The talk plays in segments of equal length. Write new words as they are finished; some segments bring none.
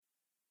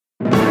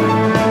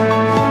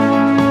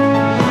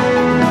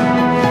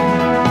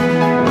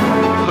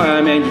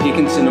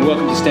Jason, and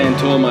welcome to Stand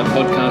Tall, my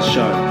podcast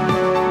show.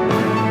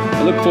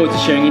 I look forward to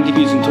sharing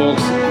interviews and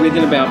talks with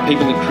and about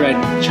people that create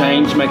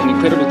change, make an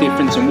incredible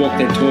difference, and walk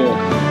their talk.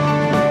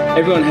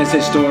 Everyone has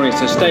their story,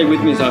 so stay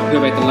with me as I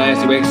peel back the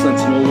layers of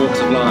excellence in all walks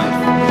of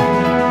life.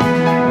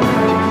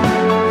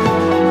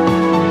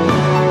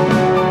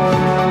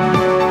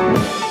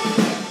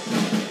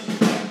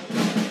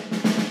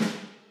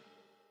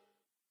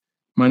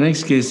 My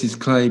next guest is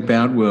Clay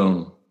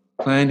Boutwell.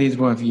 Clay and his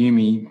wife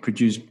Yumi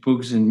produce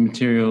books and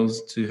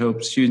materials to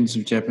help students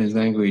of Japanese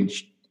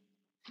language.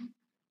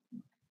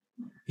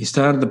 He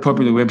started the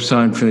popular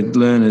website for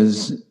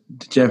learners,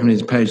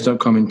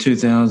 japanesepage.com, in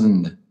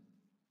 2000.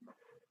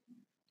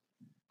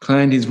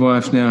 Clay and his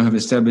wife now have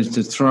established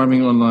a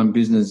thriving online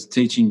business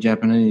teaching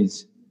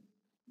Japanese.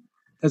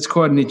 That's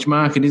quite a niche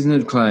market, isn't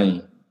it,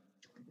 Clay?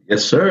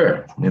 Yes,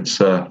 sir.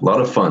 It's a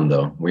lot of fun,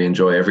 though. We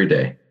enjoy every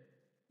day.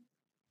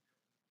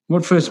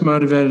 What first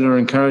motivated or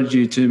encouraged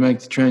you to make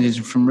the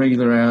transition from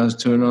regular hours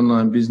to an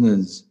online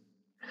business?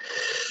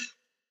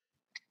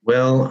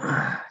 Well,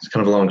 it's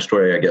kind of a long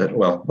story, I guess.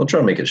 Well, I'll try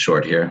to make it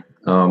short here.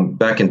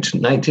 Back in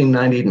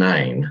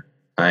 1999,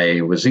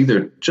 I was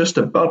either just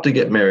about to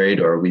get married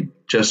or we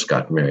just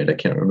got married. I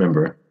can't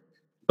remember.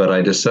 But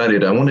I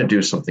decided I want to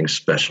do something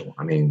special.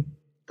 I mean,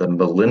 the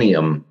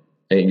millennium,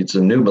 it's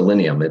a new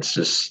millennium. It's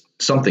just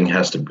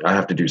I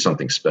have to do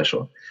something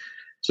special.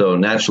 So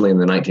naturally, in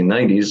the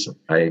 1990s,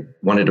 I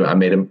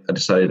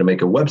decided to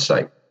make a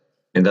website,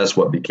 and that's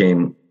what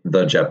became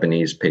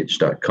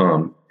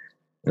thejapanesepage.com.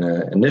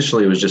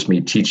 Initially, it was just me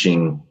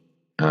teaching,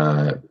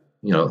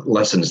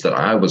 lessons that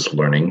I was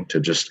learning to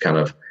just kind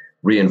of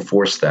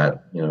reinforce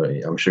that. You know,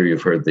 I'm sure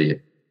you've heard the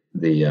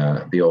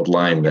old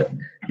line that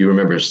you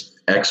remember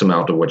X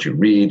amount of what you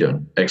read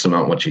and X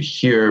amount of what you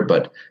hear,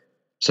 but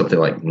something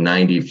like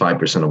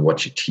 95% of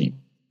what you teach.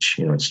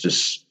 You know,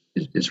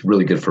 it's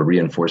really good for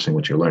reinforcing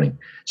what you're learning.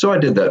 So I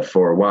did that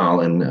for a while,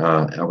 and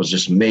I was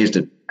just amazed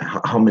at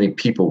how many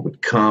people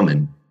would come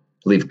and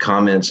leave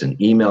comments and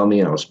email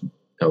me. I was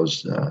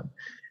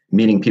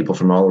meeting people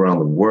from all around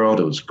the world.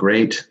 It was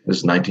great. This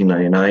is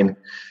 1999.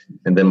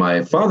 And then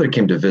my father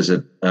came to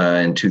visit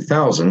in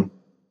 2000,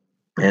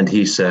 and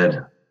he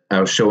said, I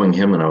was showing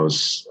him, and I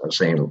was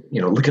saying,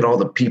 look at all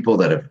the people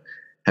that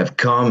have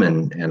come,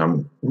 and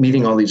I'm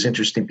meeting all these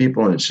interesting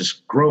people, and it's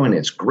just growing.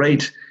 It's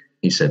great.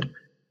 He said,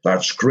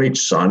 that's great,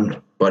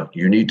 son, but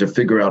you need to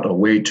figure out a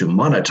way to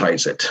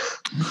monetize it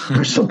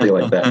or something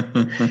like that.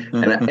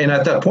 And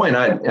at that point,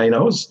 I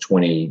was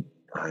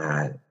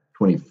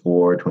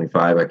 24,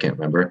 25, I can't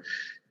remember.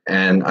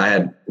 And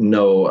I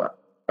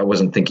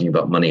wasn't thinking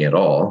about money at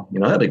all. You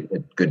know, I had a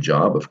good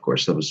job, of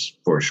course, that was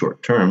for a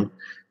short term.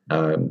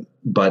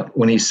 But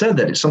when he said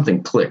that,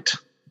 something clicked.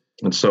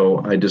 And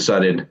so I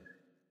decided,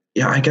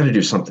 I got to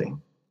do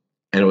something.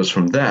 And it was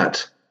from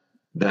that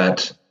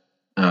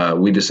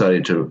we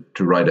decided to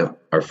write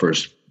our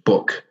first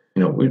book.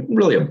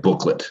 Really a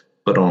booklet,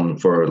 but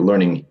for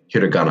learning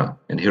hiragana.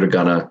 And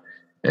hiragana,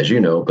 as you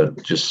know,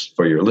 but just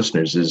for your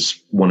listeners,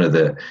 is one of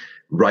the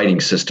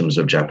writing systems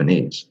of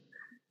Japanese.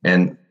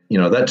 And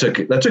that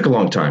took a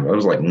long time. It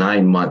was like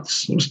 9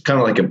 months. It was kind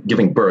of like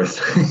giving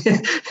birth.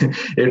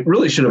 It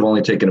really should have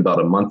only taken about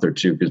a month or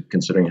two,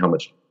 considering how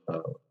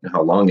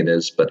long it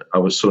is. But I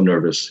was so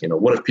nervous.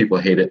 What if people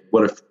hate it?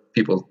 What if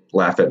people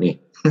laugh at me?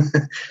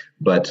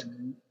 But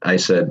I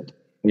said,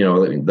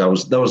 that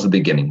was the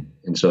beginning.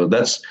 And so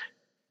that's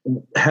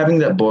having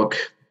that book.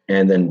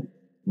 And then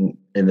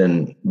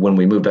when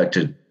we moved back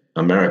to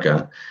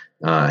America,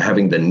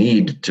 having the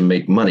need to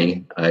make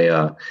money,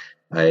 I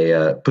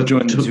put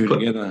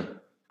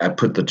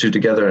the two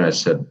together, and I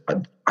said,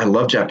 I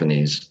love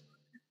Japanese,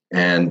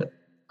 and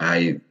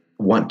I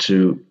want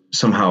to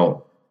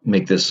somehow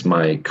make this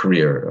my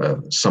career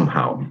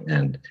somehow.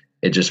 And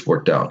it just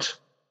worked out.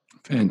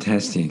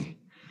 Fantastic.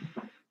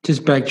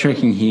 Just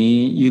backtracking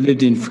here, you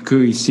lived in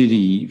Fukui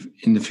City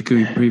in the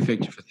Fukui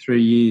Prefecture for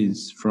 3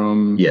 years,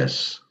 from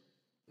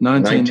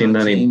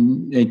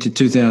 1998 to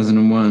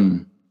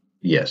 2001.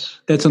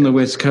 Yes. That's on the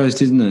West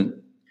Coast, isn't it?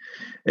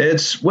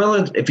 If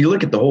you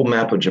look at the whole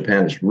map of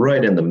Japan, it's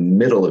right in the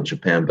middle of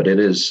Japan, but it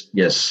is,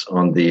 yes,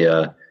 on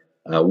the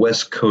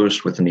West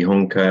Coast with the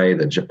Nihonkai,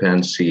 the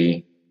Japan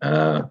Sea.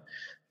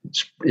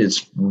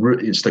 It's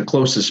the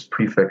closest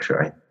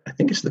prefecture. I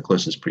think it's the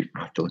closest I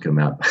have to look at a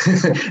map.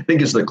 I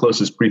think it's the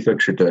closest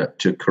prefecture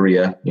to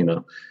Korea.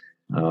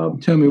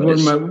 Tell me,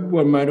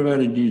 what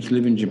motivated you to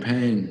live in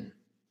Japan?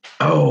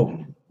 Oh,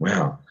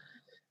 wow!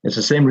 It's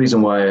the same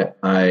reason why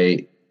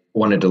I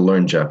wanted to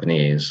learn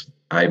Japanese.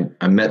 I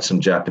met some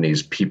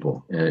Japanese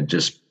people, and it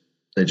just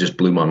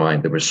blew my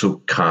mind. They were so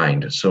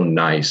kind, so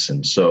nice,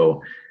 and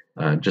so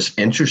just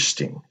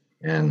interesting.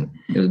 And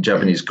the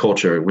Japanese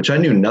culture, which I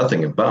knew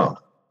nothing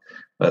about.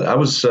 But I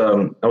was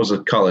a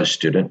college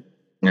student,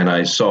 and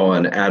I saw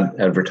an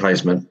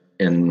advertisement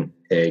in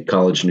a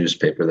college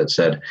newspaper that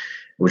said,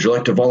 would you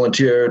like to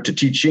volunteer to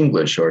teach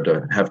English or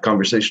to have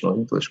conversational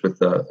English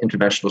with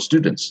international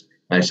students?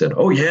 And I said,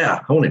 oh, yeah,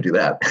 I want to do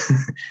that.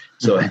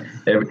 So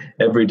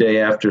every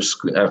day after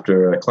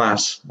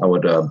class, I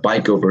would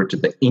bike over to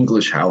the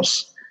English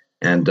house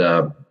And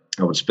I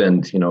would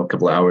spend, a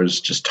couple of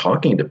hours just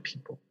talking to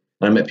people.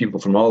 And I met people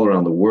from all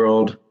around the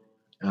world,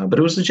 but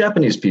it was the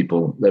Japanese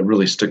people that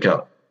really stuck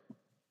out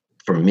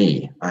for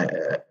me. I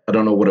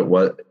don't know what it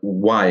was,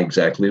 why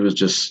exactly. It was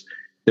just,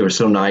 they were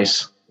so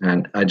nice.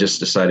 And I just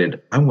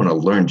decided I want to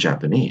learn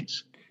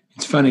Japanese.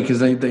 It's funny because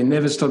they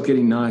never stop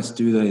getting nice,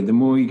 do they? The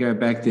more you go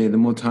back there, the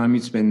more time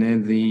you spend there,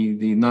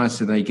 the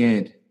nicer they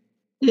get.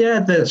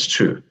 Yeah, that's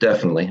true.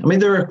 Definitely. I mean,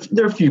 there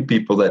are a few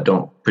people that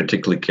don't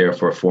particularly care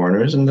for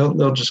foreigners, and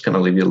they'll just kind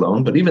of leave you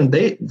alone. But even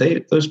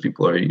those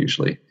people are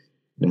usually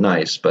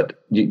nice.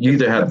 But you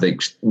either have the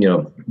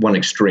one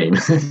extreme,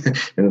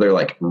 and they're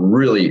like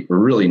really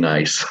really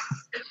nice,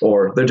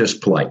 or they're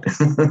just polite.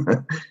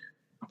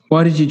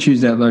 Why did you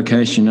choose that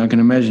location? I can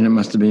imagine it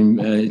must have been.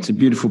 It's a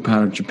beautiful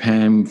part of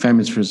Japan,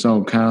 famous for its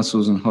old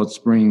castles and hot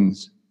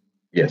springs.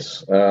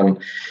 Yes,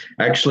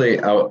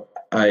 actually,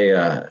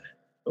 I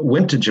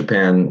went to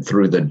Japan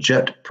through the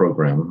JET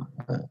program.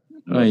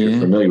 If you're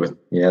familiar with,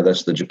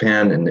 that's the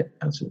Japan, and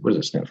what does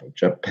it stand for?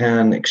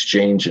 Japan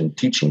Exchange and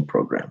Teaching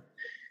Program,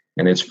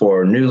 and it's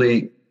for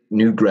new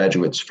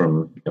graduates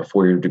from a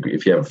 4-year degree.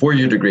 If you have a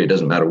 4-year degree, it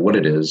doesn't matter what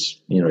it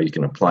is, you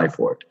can apply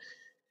for it.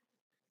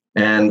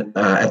 And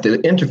at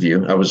the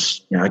interview,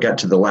 I got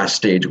to the last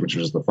stage, which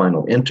was the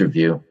final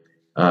interview.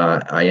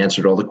 I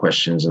answered all the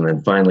questions, and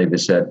then finally they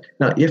said,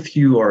 "Now, if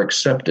you are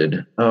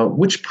accepted,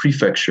 which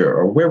prefecture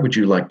or where would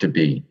you like to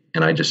be?"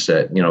 And I just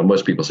said,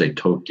 most people say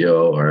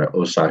Tokyo or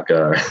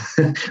Osaka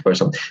or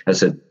something. I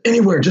said,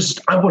 anywhere,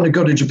 I want to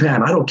go to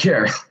Japan. I don't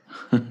care.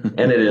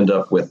 And it ended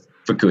up with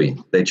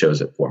Fukui. They chose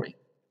it for me.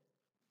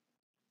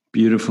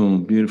 Beautiful,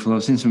 beautiful.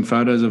 I've seen some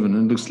photos of it, and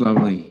it looks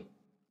lovely.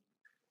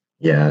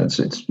 Yeah,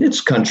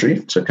 it's country.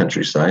 It's a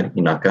countryside,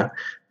 Inaka,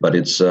 but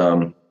it's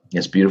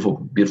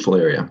beautiful, beautiful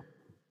area.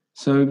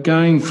 So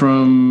going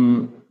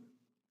from,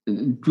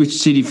 which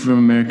city from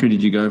America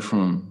did you go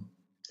from?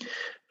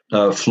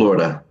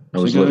 Florida. I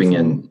was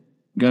going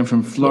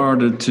from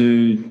Florida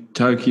to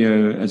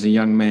Tokyo as a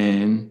young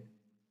man.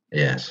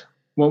 Yes.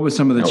 What were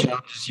some of the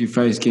challenges you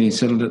faced getting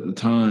settled at the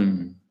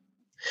time?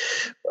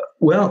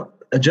 Well,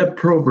 a JET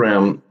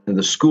program in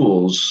the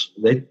schools,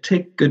 they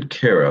take good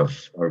care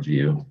of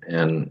you.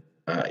 And,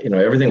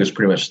 everything was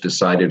pretty much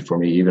decided for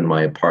me, even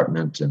my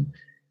apartment and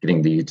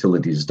getting the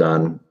utilities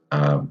done.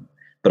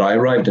 But I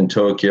arrived in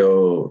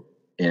Tokyo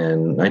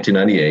in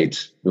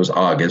 1998. It was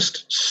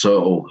August,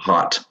 so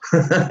hot,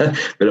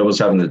 but I was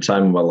having the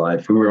time of my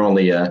life.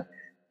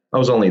 I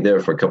was only there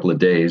for a couple of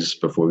days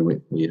before we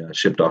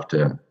shipped off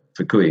to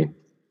Fukui.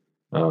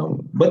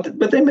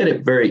 But they made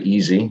it very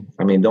easy.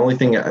 I mean, the only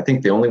thing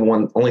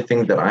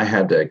that I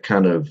had to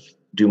kind of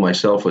do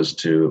myself was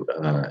to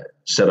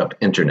set up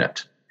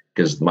internet,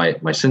 because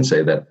my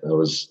sensei that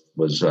was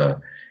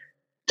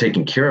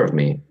taking care of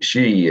me,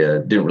 she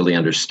didn't really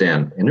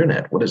understand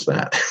internet. What is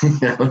that?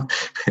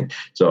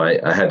 So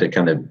I had to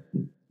kind of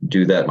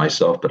do that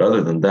myself. But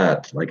other than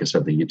that, like I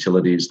said, the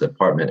utilities, the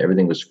apartment,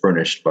 everything was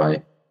furnished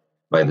by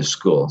the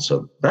school.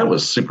 So that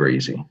was super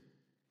easy.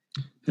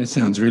 That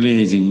sounds really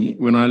easy.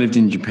 When I lived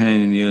in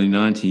Japan in the early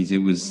 90s, it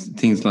was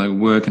things like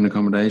work and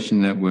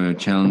accommodation that were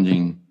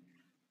challenging.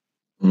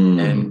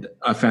 And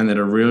I found that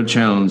a real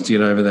challenge to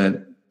get over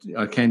that.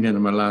 I came down to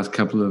my last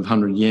couple of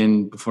 100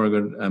 yen before I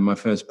got my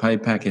first pay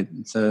packet.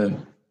 So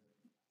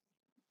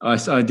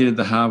I did it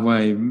the hard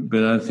way,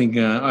 but I think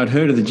I'd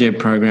heard of the JET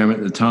program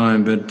at the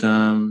time, but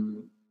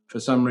for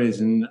some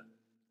reason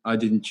I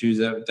didn't choose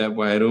that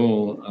way at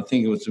all. I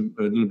think it was a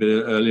little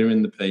bit earlier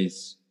in the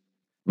piece.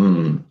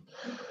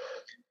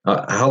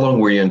 How long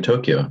were you in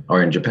Tokyo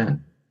or in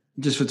Japan?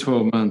 Just for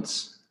 12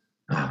 months.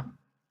 I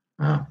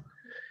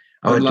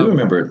do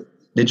remember.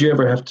 Did you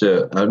ever have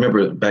to? I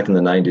remember back in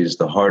the 90s,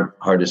 the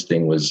hardest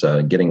thing was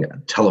getting a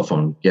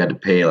telephone. You had to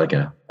pay like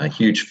a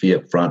huge fee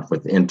up front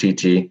with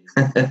NTT.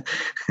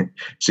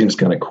 Seems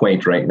kind of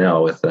quaint right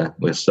now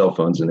with cell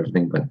phones and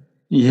everything, but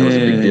that was a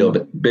big deal.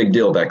 Big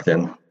deal back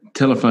then.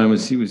 Telephone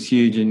was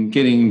huge, and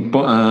getting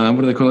what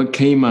do they call it?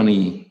 Key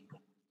money.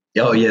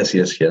 Oh yes,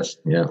 yeah.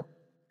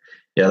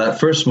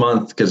 That first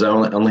month, because I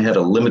only had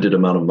a limited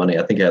amount of money.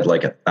 I think I had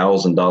like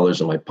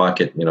 $1,000 in my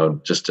pocket,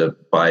 just to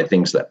buy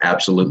things that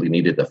absolutely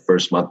needed the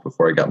first month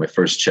before I got my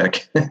first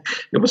check.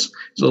 It was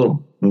a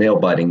little nail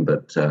biting,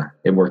 but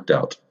it worked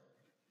out.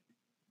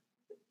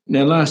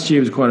 Now, last year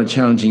was quite a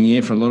challenging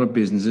year for a lot of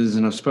businesses,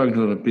 and I've spoken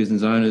to a lot of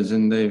business owners,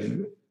 and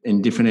they've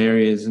in different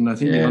areas. And I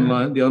think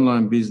the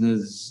online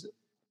business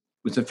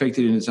was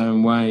affected in its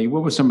own way.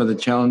 What were some of the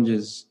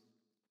challenges?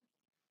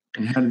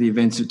 And how did the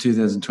events of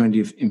 2020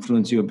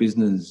 influence your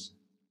business?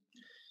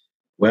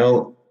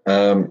 Well,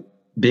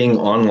 being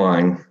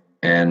online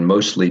and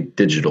mostly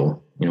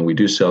digital, we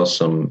do sell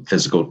some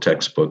physical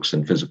textbooks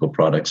and physical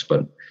products,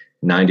 but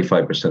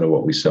 95% of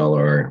what we sell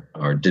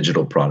are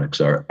digital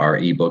products, our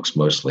ebooks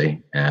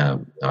mostly.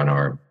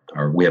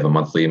 We have a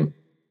monthly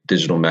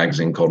digital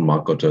magazine called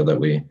Makoto that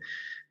we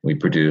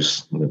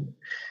produce.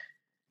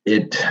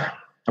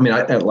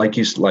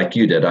 Like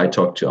you did, I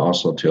talked to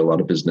a lot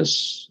of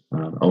business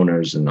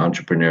owners and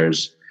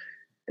entrepreneurs,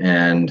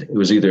 and it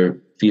was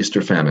either feast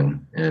or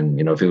famine. And,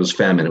 if it was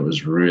famine, it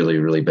was really,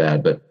 really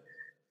bad. But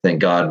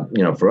thank God,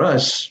 for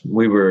us,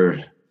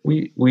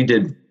 we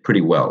did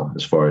pretty well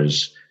as far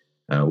as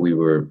we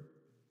were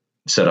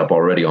set up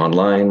already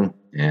online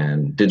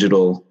and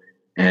digital.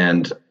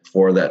 And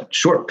for that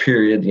short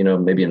period,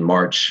 maybe in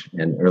March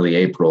and early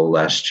April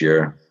last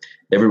year,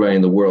 everybody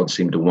in the world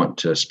seemed to want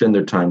to spend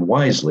their time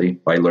wisely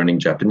by learning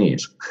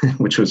Japanese,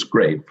 which was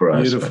great for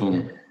us.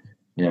 Beautiful. But,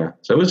 yeah.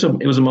 So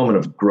it was a moment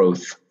of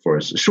growth for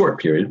us, a short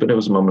period, but it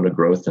was a moment of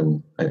growth.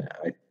 And I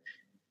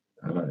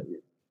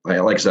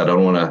like I said, I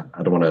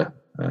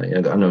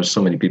know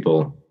so many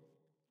people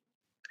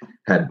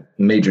had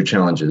major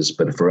challenges,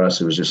 but for us,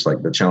 it was just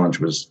like the challenge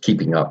was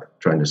keeping up,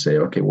 trying to say,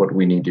 okay, what do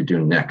we need to do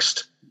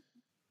next?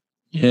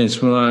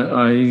 Yes, well,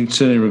 I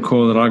certainly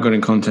recall that I got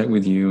in contact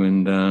with you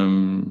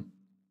and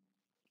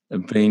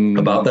have been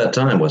about that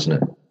time,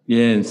 wasn't it?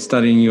 Yeah,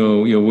 studying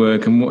your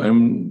work,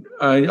 and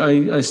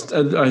I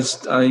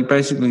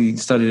basically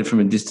studied it from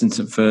a distance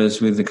at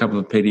first with a couple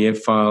of PDF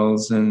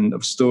files and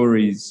of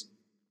stories.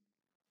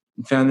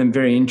 Found them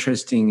very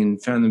interesting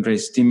and found them very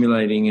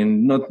stimulating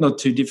and not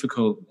too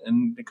difficult,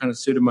 and they kind of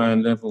suited my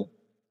own level.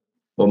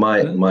 Well,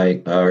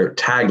 our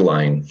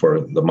tagline for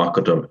the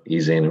Makoto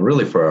Izin, and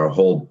really for our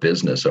whole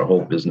business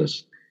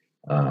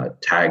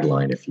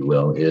tagline, if you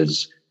will,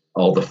 is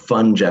all the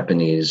fun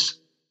Japanese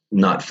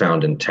not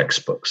found in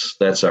textbooks.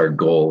 That's our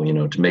goal,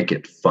 to make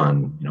it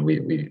fun.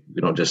 We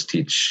don't just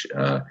teach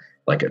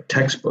like a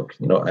textbook.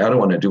 I don't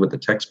want to do what the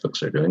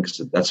textbooks are doing, because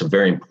that's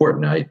very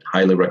important. I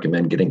highly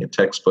recommend getting a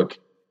textbook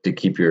to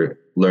keep your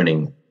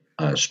learning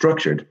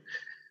structured.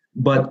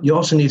 But you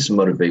also need some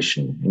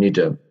motivation. You need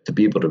to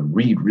be able to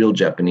read real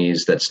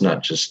Japanese. That's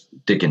not just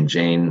Dick and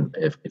Jane,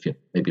 if you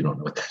maybe don't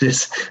know what that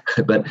is,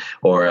 but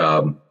or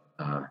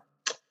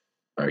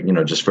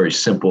just very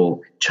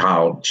simple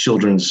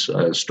children's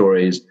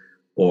stories,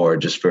 or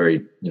just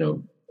very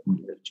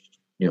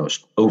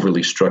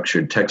overly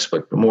structured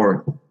textbook, but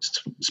more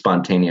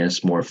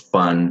spontaneous, more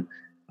fun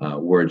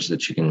words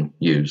that you can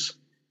use.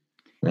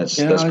 That's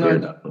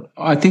great.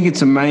 I think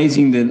it's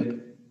amazing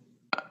that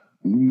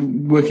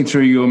working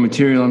through your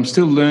material, I'm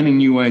still learning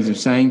new ways of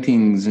saying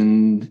things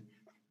and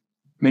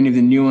many of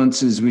the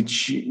nuances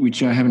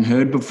which I haven't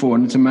heard before.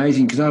 And it's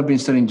amazing because I've been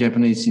studying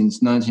Japanese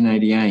since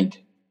 1988.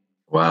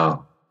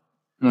 Wow.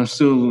 And I'm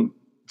still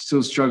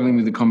struggling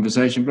with the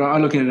conversation, but I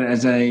look at it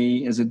as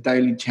a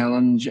daily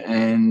challenge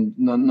and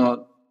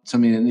not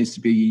something that needs to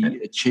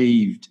be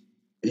achieved.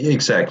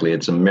 Exactly.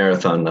 It's a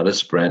marathon, not a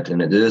sprint,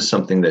 and it is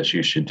something that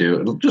you should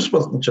do. Just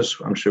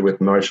I'm sure with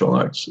martial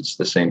arts, it's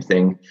the same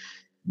thing.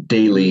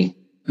 Daily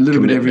a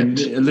little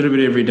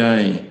bit every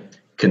day.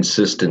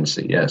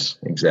 Consistency, yes,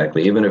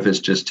 exactly. Even if it's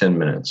just 10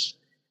 minutes,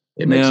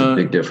 it makes a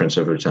big difference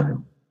over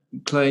time.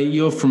 Clay,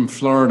 you're from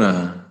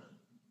Florida.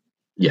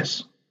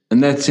 Yes.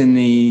 And that's in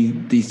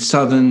the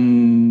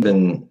southern.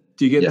 Then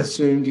do you get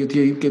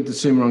the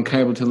sumo on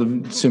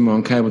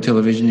cable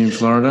television in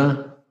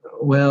Florida?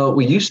 Well,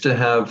 we used to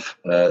have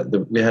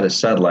we had a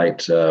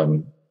satellite.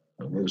 It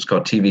was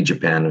called TV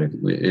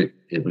Japan.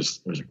 It was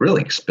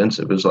really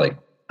expensive. It was like,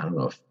 I don't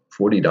know,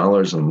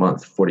 $40 a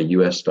month,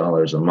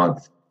 $40 a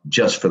month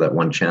just for that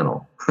one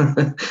channel.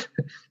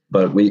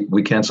 But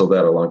we canceled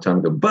that a long time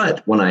ago.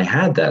 But when I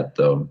had that,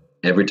 though,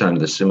 every time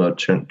the sumo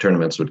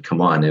tournaments would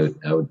come on, I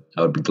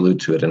would be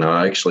glued to it, and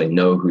I actually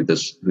know who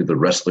the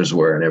wrestlers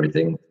were and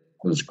everything.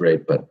 It was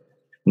great, but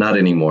not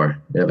anymore.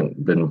 I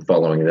haven't been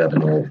following that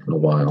in a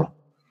while.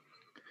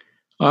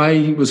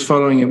 I was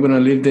following it when I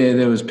lived there.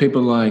 There was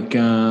people like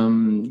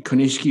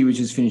Konishiki,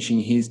 which is finishing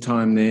his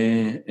time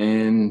there,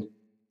 and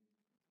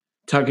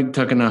Taka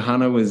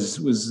Nohana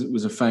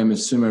was a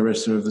famous sumo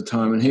wrestler of the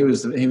time, and he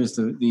was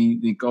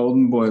the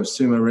golden boy of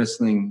sumo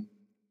wrestling.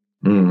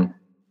 But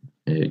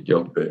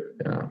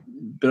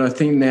I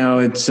think now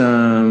it's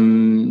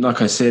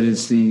like I said,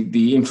 it's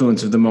the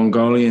influence of the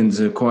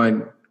Mongolians are quite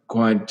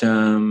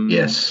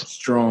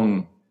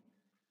strong.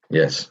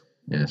 Yes.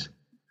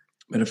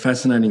 But a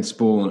fascinating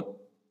sport.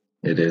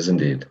 It is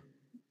indeed.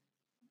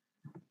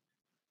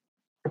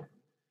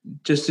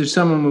 Just if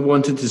someone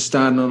wanted to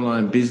start an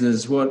online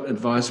business, what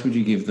advice would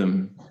you give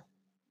them?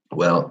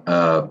 Well,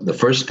 the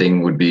first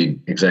thing would be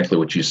exactly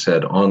what you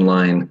said,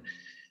 online.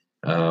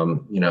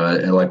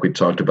 Like we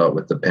talked about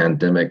with the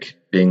pandemic,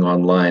 being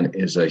online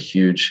is a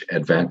huge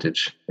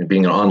advantage. And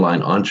being an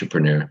online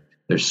entrepreneur,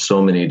 there's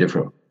so many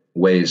different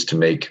ways to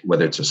make,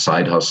 whether it's a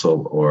side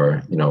hustle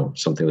or,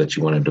 something that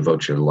you want to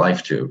devote your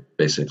life to,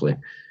 basically.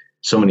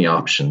 So many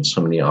options, so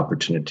many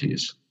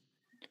opportunities.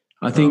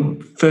 I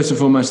think first and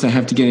foremost, they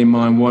have to get in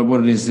mind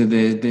what it is that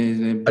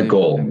they're a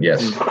goal.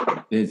 Yes,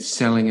 they're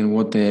selling and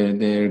what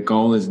their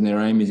goal is and their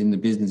aim is in the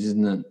business,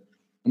 isn't it?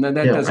 And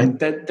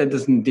that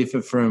doesn't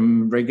differ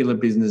from regular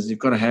business. You've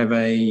got to have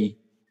a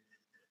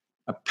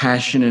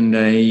passion and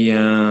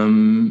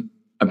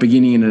a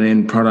beginning and an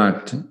end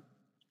product.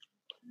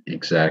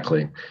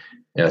 Exactly.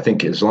 Yeah, I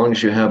think as long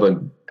as you have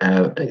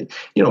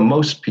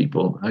most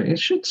people, I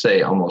should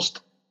say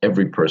almost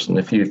every person,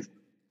 if you've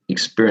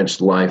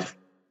experienced life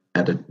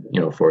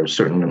for a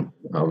certain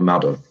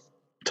amount of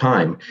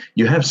time,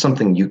 you have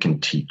something you can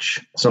teach,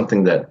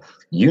 something that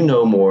you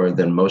know more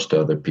than most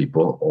other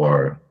people,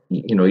 or,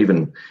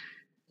 even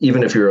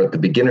if you're at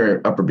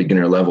the upper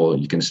beginner level,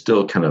 you can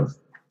still kind of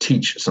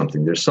teach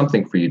something. There's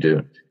something for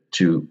you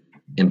to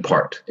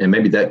impart. And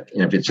maybe that,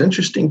 if it's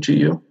interesting to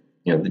you,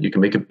 that you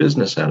can make a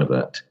business out of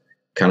that.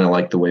 Kind of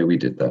like the way we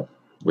did that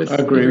with, I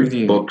agree with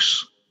you.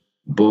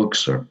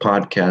 books or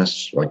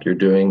podcasts like you're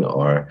doing,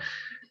 or,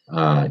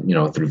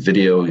 through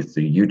video,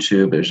 through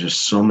YouTube. There's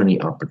just so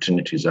many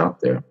opportunities out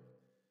there.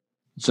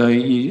 So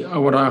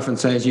what I often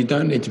say is you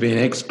don't need to be an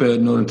expert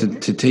in order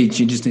to teach.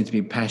 You just need to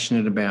be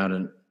passionate about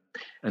it.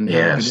 And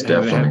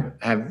Definitely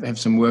have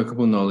some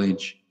workable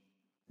knowledge.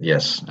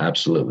 Yes,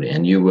 absolutely.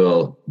 And you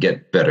will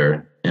get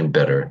better and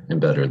better and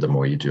better the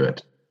more you do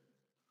it.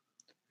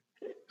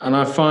 And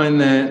I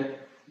find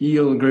that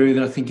you'll agree with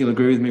it. I think you'll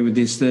agree with me with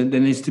this, that there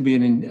needs to be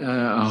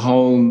a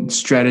whole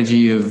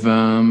strategy of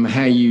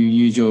how you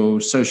use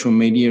your social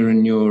media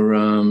and your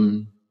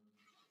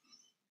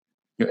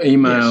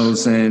emails,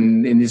 yes,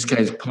 and in this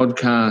case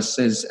podcasts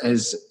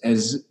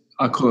as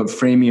I call it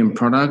freemium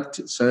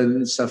product. So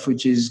the stuff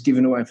which is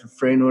given away for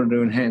free in order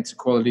to enhance the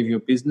quality of your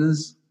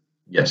business.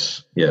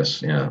 Yes,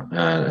 yeah.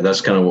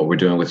 That's kind of what we're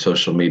doing with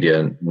social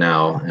media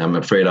now. I'm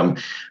afraid I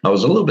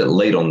was a little bit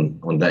late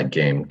on that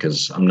game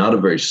because I'm not a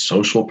very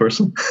social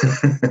person.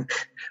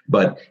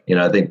 But,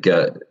 I think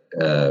for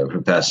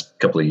the past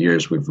couple of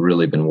years, we've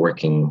really been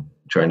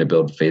trying to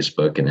build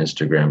Facebook and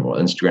Instagram. Well,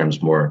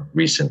 Instagram's more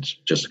recent,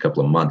 just a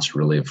couple of months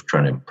really of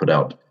trying to put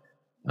out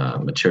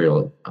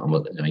material,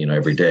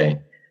 every day.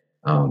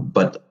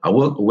 But I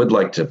would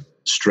like to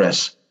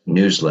stress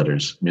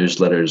newsletters.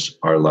 Newsletters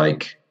are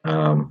like,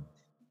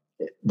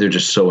 they're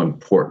just so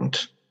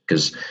important,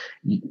 because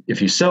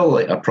if you sell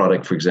a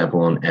product, for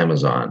example, on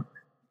Amazon,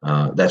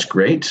 that's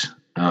great.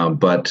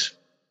 But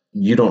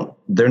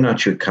they're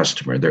not your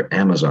customer. They're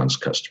Amazon's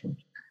customer.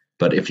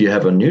 But if you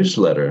have a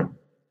newsletter,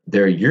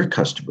 they're your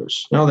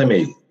customers. Now they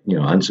may,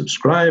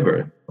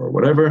 unsubscribe or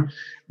whatever,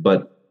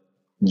 but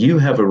you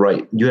have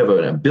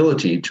an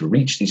ability to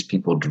reach these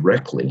people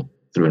directly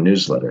through a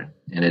newsletter.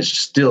 And it's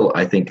still,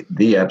 I think,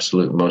 the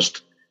absolute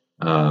most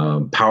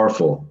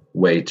powerful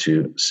way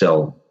to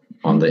sell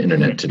on the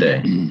internet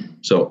today.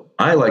 So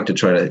I like to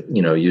try to,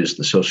 use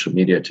the social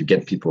media to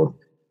get people.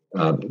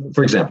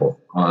 For example,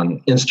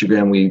 on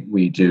Instagram,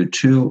 we do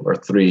 2 or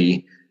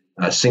 3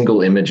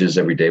 single images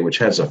every day, which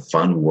has a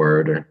fun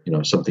word or,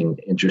 something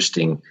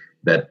interesting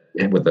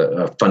with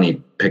a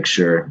funny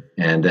picture.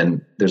 And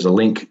then there's a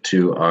link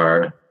to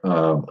our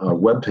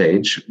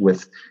webpage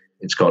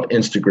it's called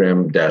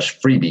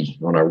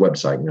Instagram-freebie on our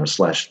website,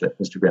 / the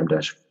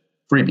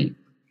Instagram-freebie.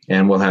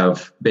 And we'll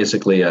have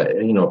basically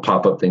a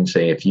pop-up thing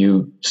saying, if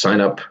you sign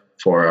up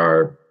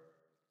for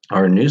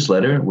our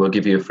newsletter, we'll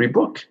give you a free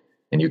book,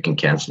 and you can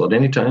cancel at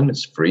any time.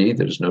 It's free.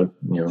 There's no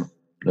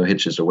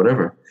hitches or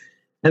whatever.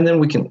 And then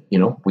we can,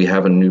 we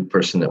have a new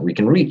person that we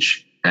can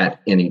reach at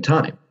any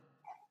time.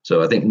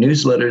 So I think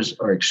newsletters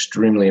are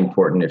extremely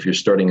important. If you're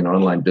starting an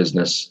online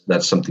business,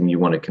 that's something you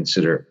want to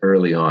consider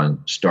early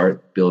on.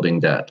 Start building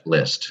that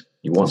list.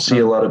 You won't see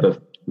a lot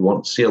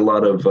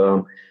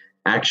of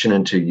action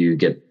until you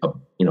get a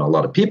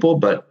lot of people,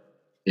 but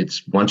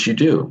it's once you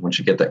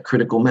get that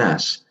critical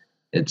mass,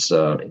 it's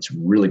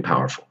really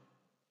powerful.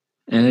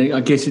 And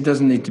I guess it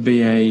doesn't need to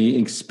be a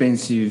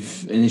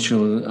expensive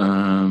initial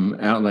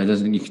outlay,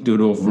 doesn't it? You can do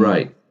it all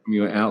from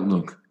your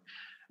Outlook.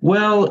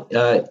 Well,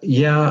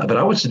 yeah, but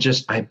I would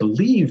suggest, I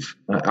believe,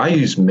 I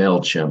use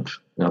MailChimp.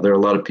 Now, there are a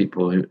lot of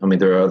people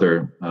there are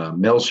other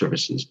mail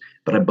services,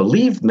 but I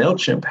believe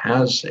MailChimp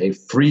has a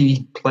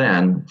free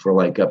plan for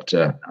like up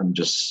to, I'm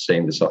just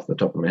saying this off the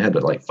top of my head,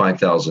 but like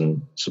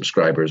 5,000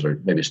 subscribers, or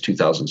maybe it's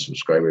 2,000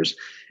 subscribers,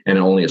 and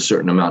only a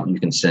certain amount you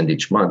can send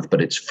each month, but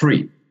it's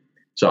free.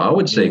 So I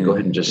would say go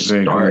ahead and just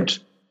start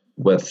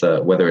with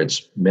whether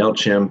it's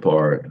MailChimp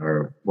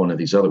or one of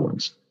these other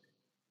ones.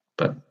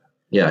 But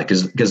yeah,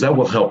 because that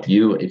will help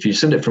you. If you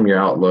send it from your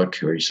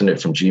Outlook or you send it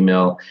from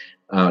Gmail,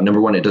 number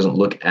one, it doesn't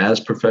look as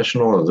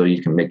professional, although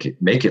you can make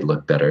it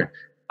look better.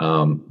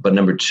 But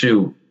number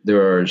two,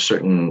 there are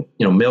certain,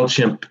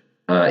 MailChimp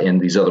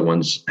and these other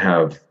ones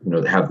have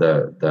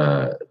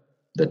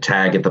the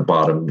tag at the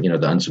bottom, the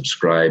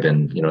unsubscribe,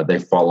 and they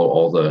follow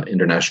all the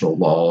international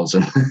laws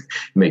and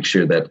make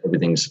sure that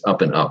everything's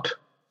up and up.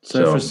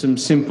 So for some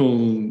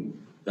simple.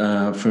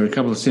 For a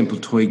couple of simple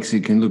tweaks,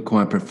 it can look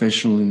quite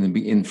professional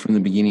from the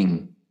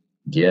beginning.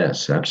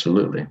 Yes,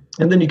 absolutely.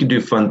 And then you can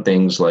do fun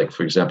things like,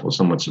 for example,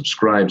 someone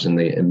subscribes and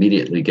they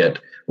immediately get,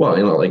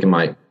 like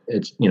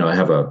I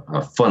have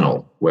a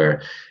funnel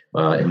where,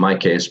 in my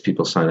case,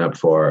 people sign up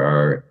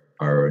for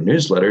our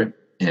newsletter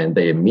and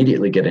they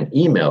immediately get an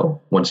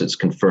email. Once it's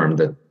confirmed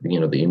that, the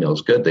email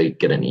is good, they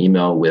get an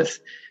email with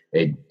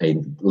a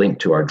link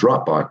to our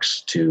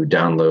Dropbox to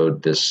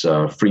download this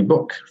free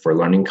book for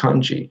learning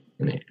kanji.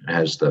 And it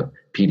has the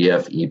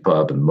PDF,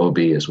 EPUB, and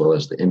MOBI, as well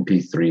as the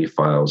MP3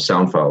 files,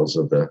 sound files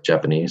of the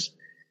Japanese.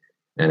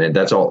 And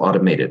that's all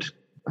automated.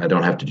 I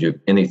don't have to do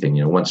anything.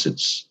 Once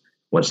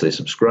they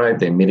subscribe,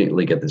 they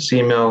immediately get this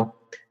email.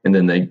 And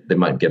then they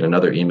might get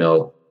another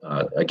email,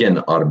 again,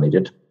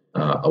 automated,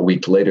 a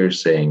week later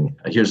saying,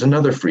 here's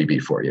another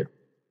freebie for you.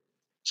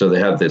 So they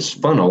have this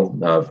funnel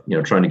of,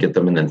 trying to get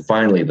them. And then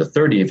finally, the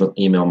third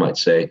email might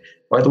say,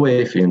 by the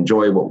way, if you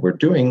enjoy what we're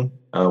doing,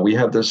 we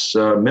have this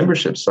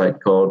membership site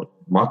called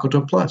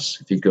Makoto Plus.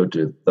 If you go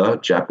to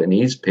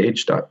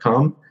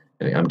thejapanesepage.com,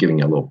 I'm giving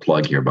you a little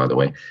plug here, by the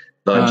way,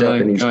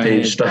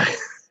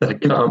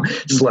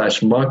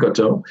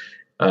 thejapanesepage.com/Makoto.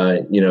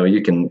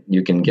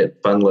 You can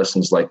get fun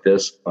lessons like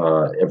this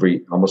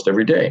almost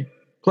every day.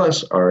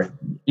 Plus our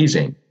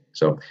e-zine.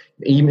 So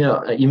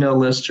email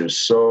lists are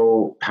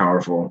so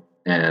powerful,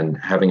 and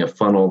having a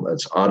funnel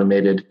that's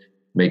automated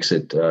makes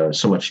it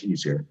so much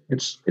easier.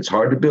 It's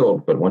hard to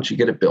build, but once you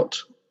get it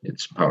built,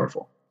 it's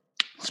powerful.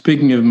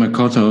 Speaking of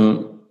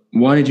Makoto,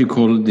 why did you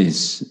call it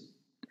this?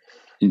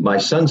 My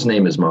son's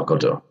name is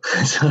Makoto.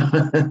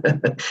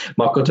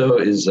 Makoto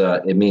is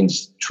it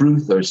means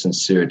truth or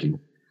sincerity.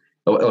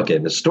 Oh, okay.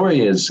 The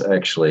story is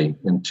actually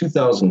in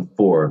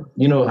 2004.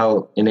 You know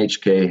how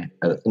NHK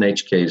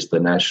is the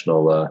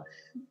national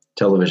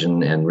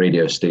television and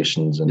radio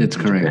stations in That's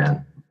correct.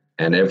 Japan,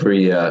 and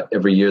every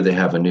year they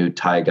have a new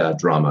taiga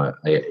drama,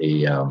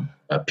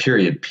 a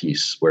period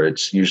piece where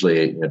it's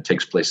usually it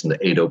takes place in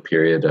the Edo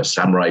period, a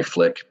samurai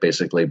flick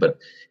basically, but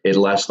it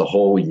lasts the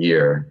whole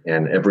year.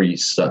 And I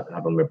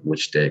don't remember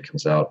which day it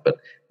comes out, but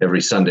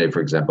every Sunday, for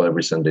example,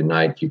 every Sunday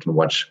night you can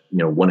watch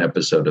one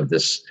episode of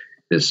this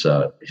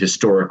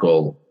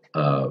historical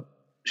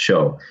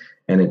show.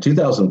 And in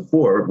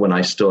 2004, when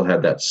I still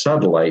had that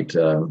satellite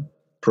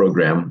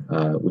program,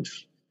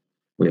 which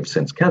we have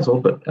since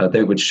canceled, but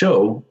they would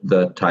show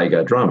the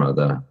taiga drama,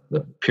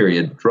 the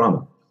period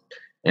drama.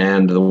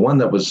 And the one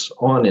that was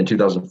on in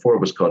 2004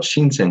 was called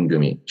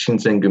Shinsengumi.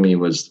 Shinsengumi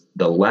was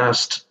the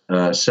last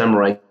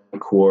samurai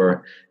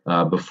corps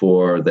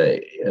before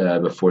the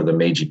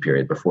Meiji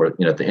period, before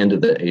at the end of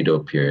the Edo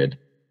period,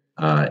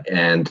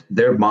 and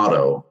their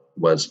motto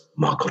was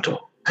Makoto.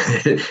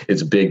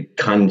 It's big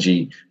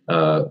kanji,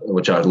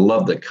 which I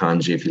love the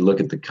kanji. If you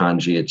look at the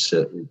kanji, it's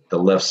the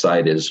left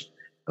side is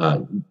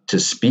to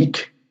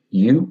speak,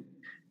 you,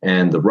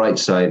 and the right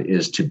side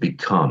is to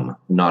become,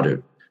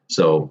 naru.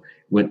 So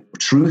when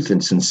truth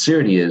and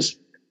sincerity is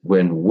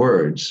when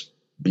words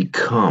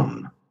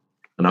become.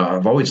 And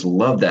I've always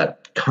loved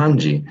that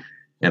kanji,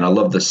 and I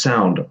love the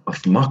sound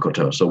of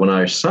Makoto. So when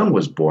our son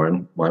was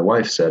born, my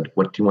wife said,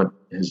 what do you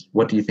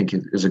think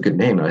is a good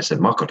name? And I said,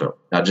 Makoto.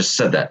 I just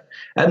said that.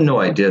 I had no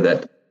idea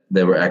that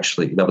that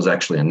was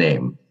actually a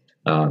name.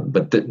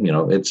 But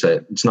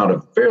it's not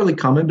a fairly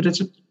common, but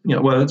it's a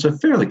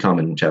fairly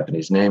common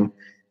Japanese name.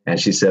 And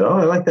she said, "Oh,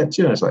 I like that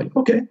too." And I was like,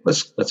 "Okay,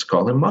 let's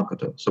call him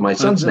Makoto." So my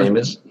son's name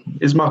is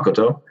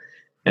Makoto,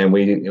 and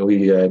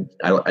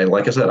I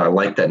like I said, I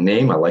like that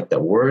name, I like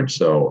that word,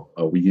 so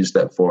we use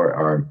that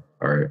for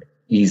our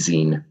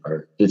e-zine,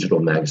 our digital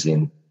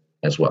magazine,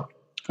 as well.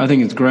 I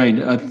think it's great.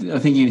 I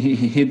think you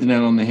hit the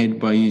nail on the head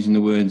by using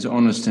the words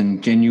honest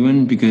and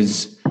genuine,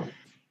 because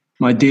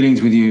my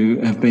dealings with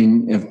you have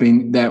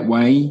been that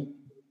way.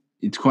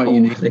 It's quite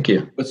unique. Thank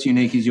you. What's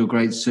unique is your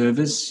great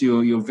service.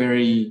 You're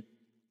very,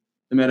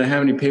 no matter how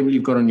many people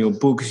you've got on your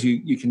books,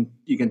 you can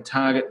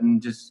target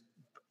and just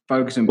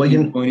focus and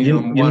pinpoint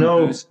on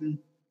one person.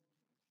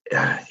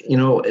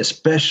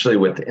 Especially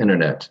with the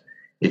internet,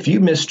 if you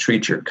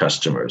mistreat your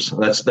customers,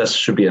 that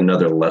should be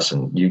another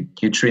lesson. You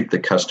treat the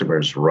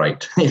customers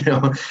right.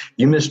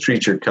 You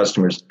mistreat your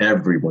customers,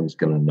 everyone's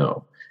going to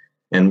know.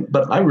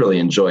 But I really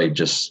enjoy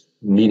just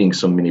meeting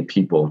so many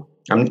people.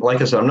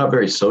 Like I said, I'm not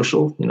very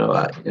social.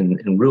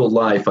 In real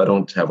life, I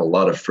don't have a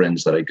lot of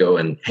friends that I go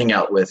and hang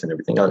out with and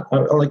everything. I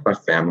like my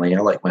family.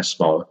 I like my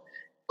small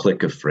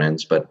clique of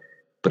friends. But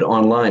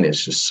online,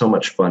 it's just so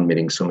much fun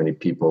meeting so many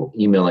people.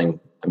 Emailing,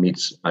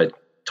 I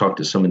talk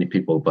to so many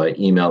people by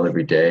email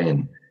every day,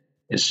 and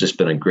it's just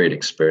been a great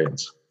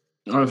experience.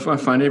 I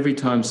find every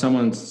time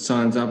someone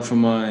signs up for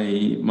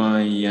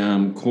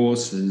my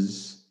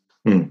courses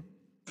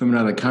from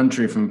another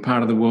country, from a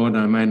part of the world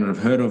I may not have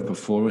heard of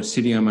before, a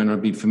city I may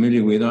not be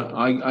familiar with,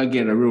 I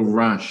get a real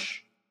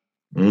rush.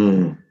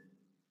 And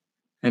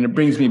it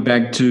brings me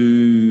back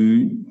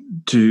to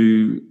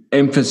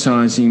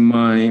emphasizing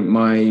my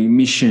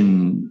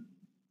mission.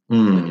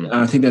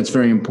 I think that's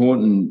very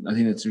important. I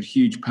think that's a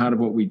huge part of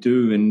what we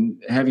do,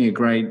 and having a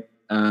great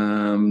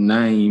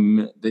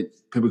name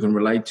that people can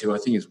relate to, I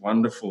think is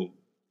wonderful.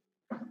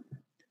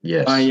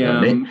 Yes.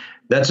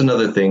 That's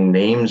another thing.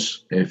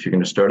 Names, if you're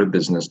going to start a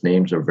business,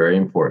 names are very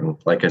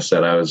important. Like I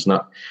said, I was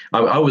not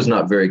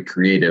very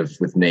creative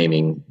with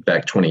naming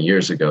back 20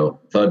 years ago.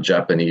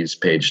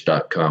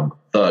 TheJapanesepage.com,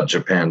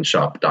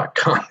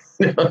 TheJapanShop.com.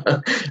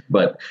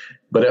 But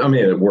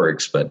it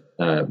works. But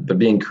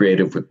being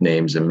creative with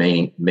names and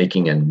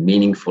making a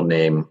meaningful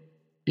name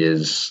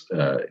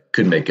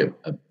could make a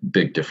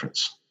big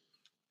difference.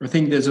 I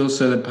think there's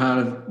also the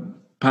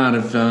part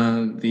of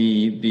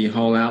the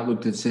whole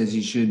outlook that says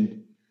you should.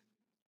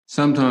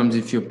 Sometimes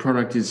if your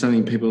product is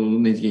something people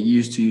need to get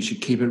used to, you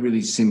should keep it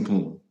really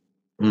simple.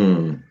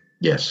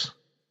 Yes.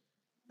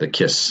 the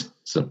KISS.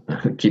 So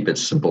keep it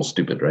simple,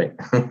 stupid, right?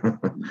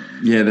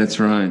 Yeah, that's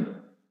right.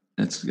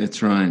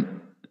 That's right.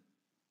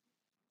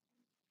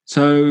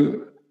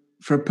 So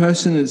for a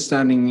person that's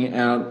starting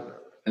out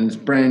and it's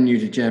brand new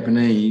to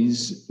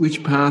Japanese,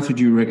 which path would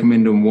you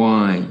recommend and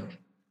why?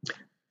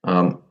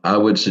 I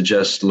would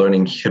suggest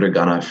learning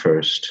hiragana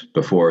first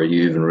before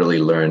you even really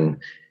learn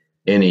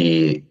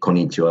any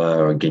konnichiwa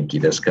or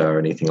genki desu ka or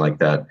anything like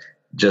that,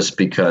 just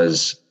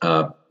because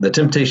the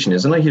temptation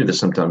is, and I hear this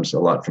sometimes a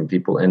lot from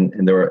people, and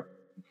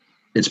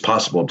it's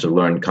possible to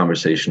learn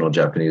conversational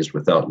Japanese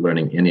without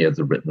learning any of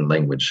the written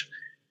language.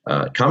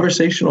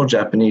 Conversational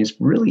Japanese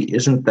really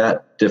isn't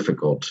that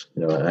difficult.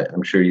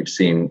 I'm sure you've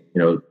seen,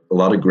 a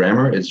lot of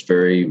grammar is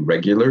very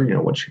regular.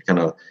 Once you kind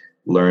of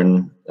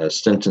learn a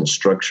sentence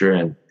structure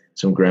and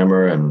some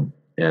grammar and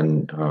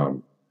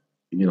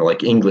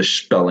like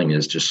English spelling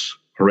is just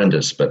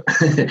horrendous, but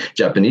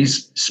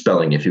Japanese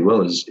spelling, if you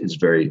will, is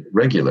very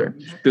regular.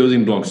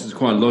 Building blocks is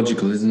quite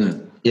logical, isn't it?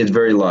 It's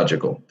very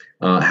logical.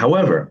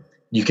 However,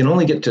 you can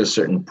only get to a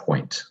certain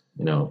point,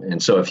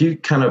 and so if you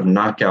kind of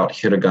knock out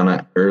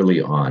hiragana early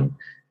on,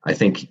 I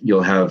think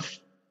you'll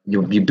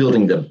be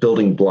building the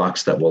building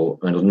blocks that will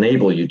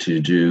enable you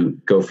to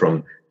go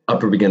from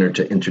upper beginner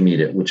to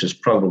intermediate, which is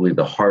probably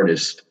the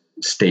hardest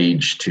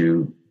stage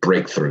to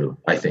break through.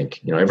 I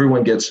think,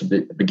 everyone gets a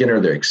beginner.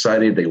 They're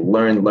excited. They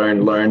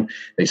learn.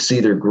 They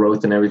see their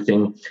growth and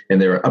everything,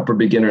 and they're upper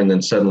beginner. And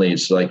then suddenly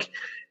it's like, it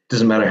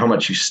doesn't matter how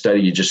much you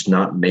study, you're just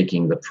not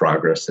making the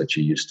progress that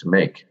you used to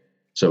make.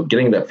 So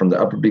getting that from the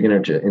upper beginner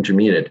to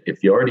intermediate,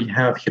 if you already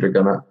have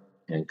hiragana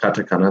and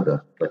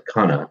katakana, the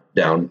kana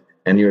down,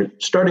 and you're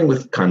starting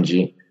with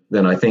kanji,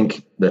 then I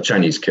think the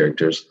Chinese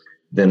characters,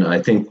 then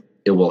I think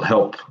it will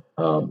help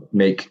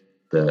make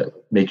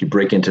you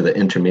break into the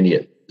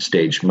intermediate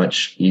stage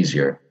much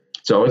easier.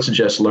 So I would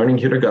suggest learning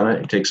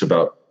hiragana. It takes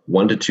about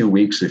 1 to 2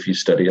 weeks if you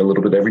study a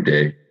little bit every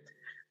day.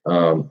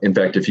 In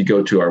fact, if you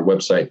go to our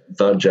website,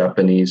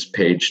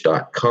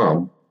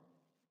 thejapanesepage.com,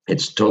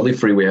 it's totally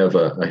free. We have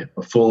a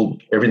full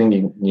everything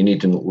you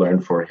need to learn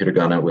for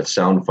hiragana with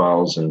sound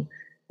files and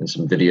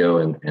some video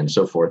and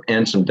so forth,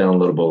 and some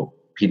downloadable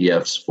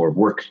PDFs for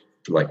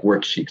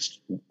worksheets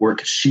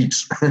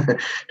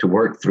to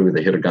work through the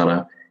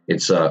hiragana.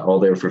 It's all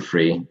there for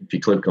free. If you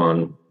click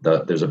on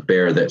there's a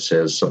bear that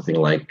says something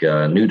like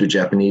new to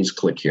Japanese,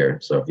 click here.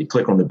 So if you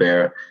click on the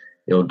bear,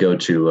 it'll go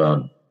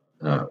to,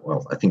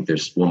 I think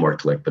there's one more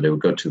click, but it will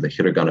go to the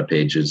hiragana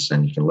pages,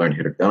 and you can learn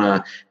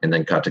hiragana and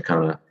then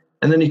katakana.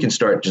 And then you can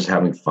start just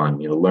having fun,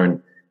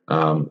 learn.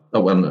 Then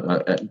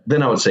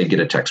I would say get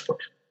a textbook.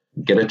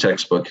 Get a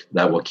textbook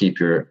that will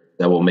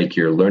make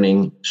your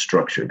learning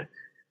structured.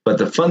 But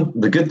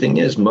the good thing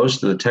is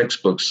most of the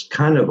textbooks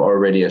kind of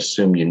already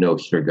assume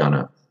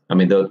hiragana. I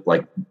mean,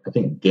 I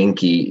think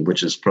Genki,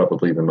 which is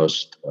probably the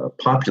most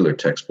popular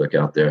textbook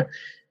out there,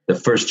 the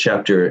first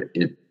chapter,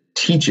 it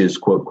teaches,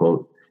 quote,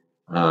 quote,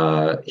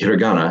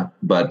 hiragana,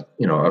 but,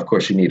 of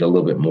course you need a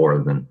little bit more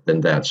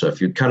than that. So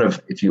if you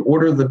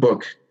order the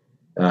book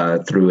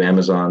through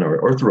Amazon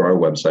or through our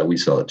website, we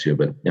sell it too,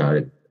 but,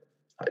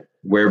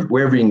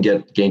 wherever you can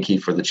get Genki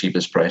for the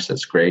cheapest price,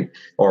 that's great.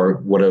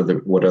 Or what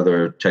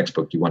other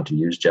textbook you want to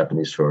use,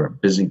 Japanese for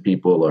busy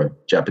people or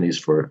Japanese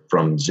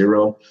from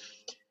zero.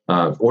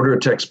 Order a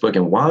textbook,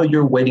 and while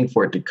you're waiting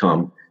for it to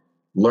come,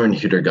 learn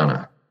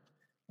hiragana.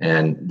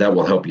 And that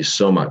will help you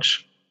so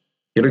much.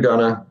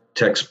 Hiragana,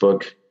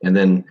 textbook, and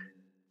then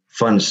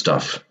fun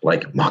stuff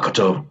like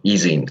Makoto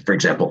Easing, for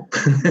example.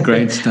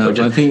 Great stuff.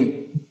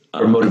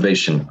 Or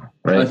motivation,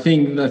 right? I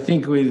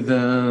think with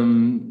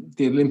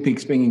the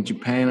Olympics being in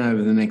Japan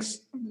over the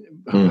next,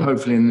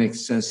 hopefully in the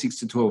next 6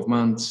 to 12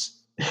 months,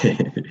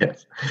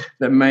 yes,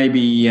 that maybe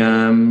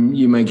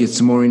you may get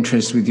some more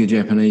interest with your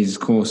Japanese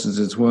courses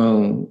as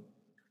well.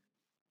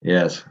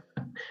 Yes.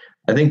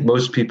 I think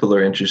most people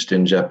are interested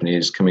in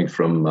Japanese coming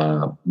from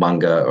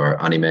manga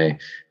or anime,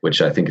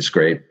 which I think is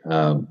great.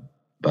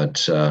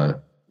 But I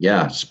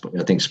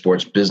think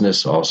sports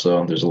business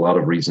also, there's a lot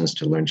of reasons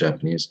to learn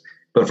Japanese.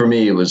 But for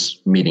me, it was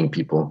meeting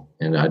people,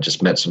 and I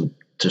just met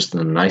just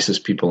the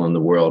nicest people in the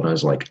world. And I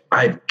was like,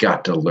 I've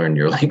got to learn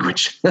your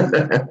language.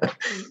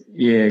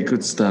 Yeah,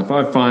 good stuff.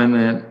 I find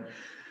that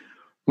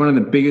one of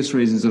the biggest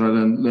reasons that I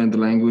learned the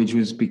language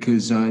was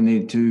because I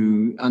needed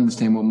to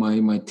understand what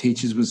my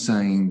teachers were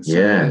saying. So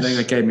yes. I think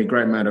that gave me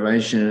great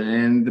motivation.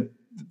 And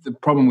the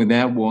problem with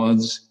that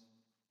was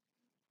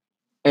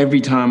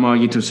every time I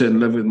get to a certain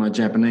level with my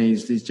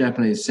Japanese, these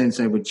Japanese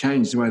sensei would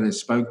change the way they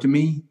spoke to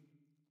me,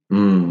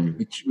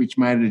 which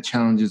made it a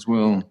challenge as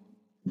well.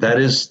 That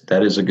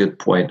is a good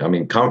point. I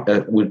mean,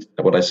 with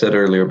what I said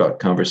earlier about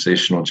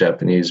conversational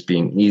Japanese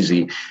being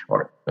easy,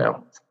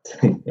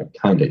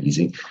 kind of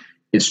easy,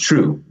 it's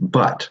true.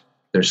 But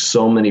there's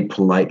so many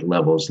polite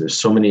levels. There's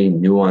so many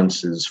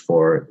nuances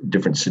for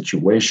different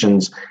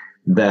situations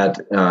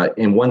that,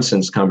 in one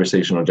sense,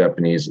 conversational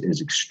Japanese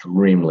is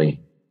extremely,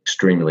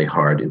 extremely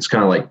hard. It's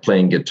kind of like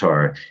playing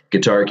guitar.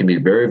 Guitar can be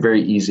very,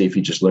 very easy if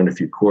you just learn a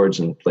few chords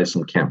and play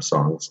some camp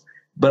songs.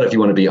 But if you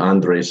want to be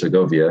Andre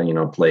Segovia,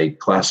 play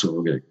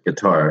classical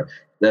guitar,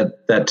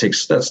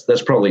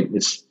 that's probably,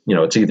 it's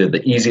either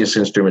the easiest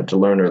instrument to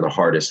learn or the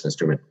hardest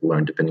instrument to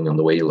learn, depending on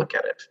the way you look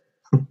at it.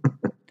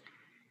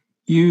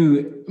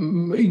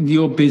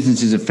 Your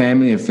business is a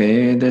family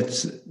affair.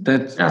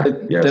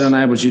 That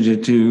enables you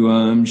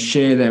to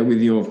share that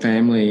with your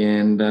family,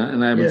 and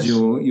enables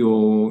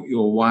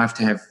your wife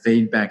to have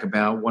feedback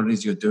about what it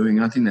is you're doing.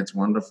 I think that's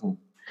wonderful.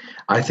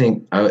 I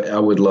think I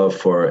would love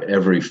for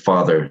every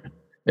father,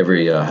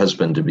 every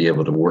husband to be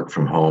able to work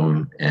from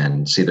home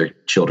and see their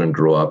children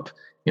grow up.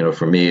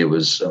 For me, it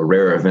was a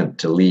rare event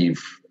to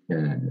leave,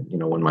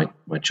 when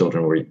my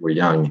children were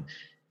young.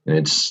 And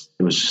it's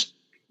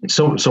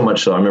so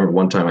much so. I remember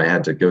one time I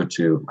had to go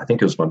to, I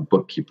think it was my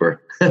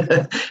bookkeeper,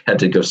 had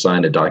to go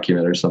sign a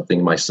document or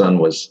something. My son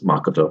was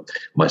Makoto.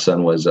 My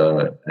son was,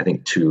 I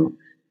think 2,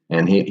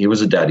 and he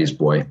was a daddy's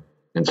boy.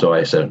 And so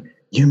I said,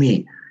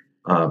 Yumi,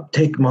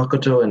 take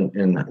Makoto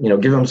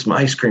and give him some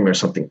ice cream or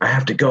something. I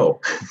have to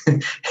go.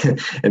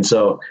 And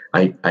so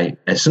I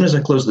as soon as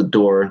I closed the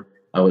door,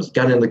 I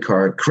got in the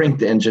car, cranked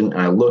the engine,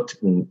 and I looked,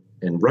 and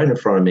right in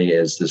front of me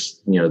is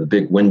this, the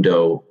big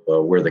window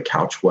where the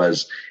couch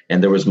was,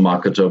 and there was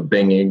Makoto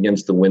banging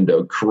against the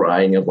window,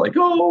 crying. I'm like,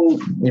 oh,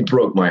 it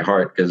broke my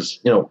heart because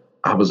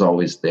I was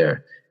always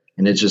there.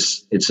 And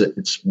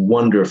it's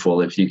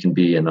wonderful if you can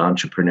be an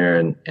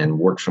entrepreneur and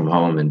work from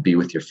home and be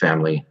with your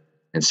family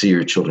and see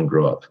your children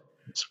grow up.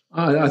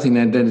 I think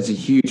that is a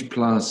huge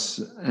plus.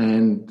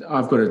 And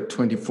I've got a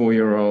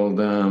 24-year-old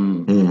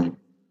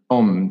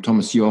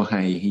Thomas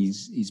Yohei.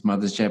 His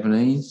mother's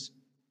Japanese.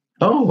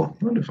 Oh,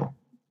 wonderful.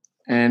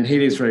 And he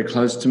lives very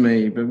close to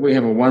me, but we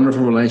have a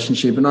wonderful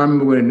relationship. And I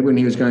remember when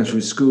he was going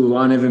through school,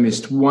 I never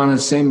missed one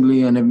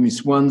assembly. I never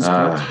missed one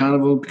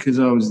carnival because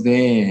I was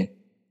there.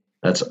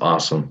 That's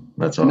awesome.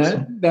 That's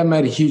awesome. That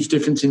made a huge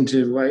difference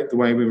into the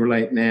way we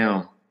relate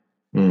now.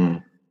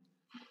 Mm.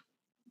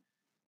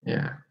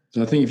 Yeah.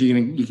 So I think if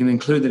you can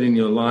include that in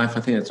your life,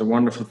 I think that's a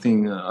wonderful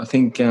thing. I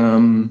think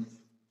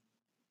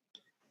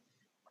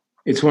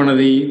it's one of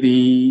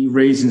the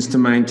reasons to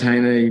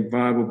maintain a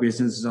viable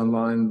business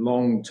online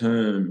long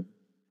term.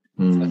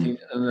 I think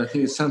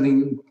it's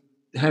something,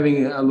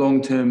 having a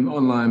long term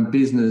online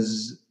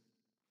business,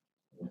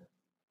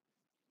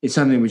 it's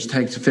something which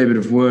takes a fair bit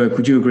of work.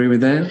 Would you agree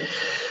with that?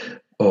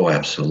 Oh,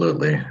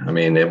 absolutely. I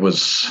mean,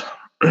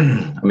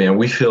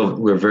 we feel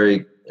we're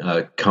very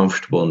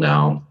comfortable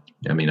now.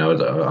 I mean, I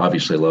would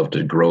obviously love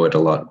to grow it a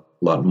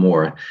lot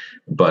more,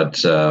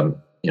 but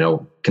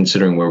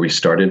considering where we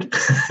started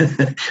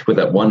with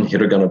that one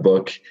hiragana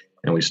book,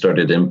 and we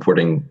started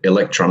importing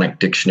electronic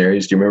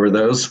dictionaries. Do you remember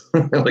those?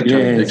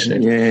 Dictionaries.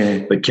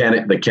 Yeah.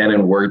 The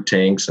Canon word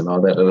tanks and all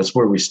that. That's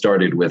where we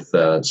started with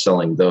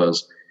selling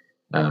those.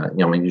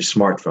 Your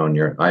smartphone,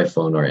 your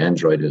iPhone or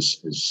Android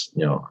is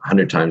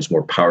 100 times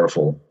more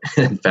powerful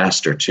and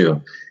faster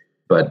too.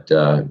 But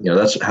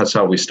that's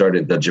how we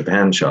started the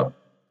Japan shop,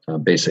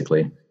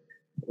 basically,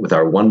 with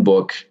our one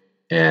book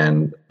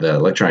and the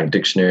electronic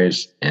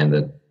dictionaries and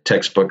the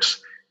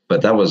textbooks.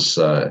 But that was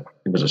it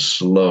was a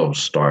slow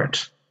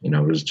start. It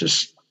was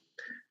just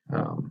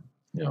I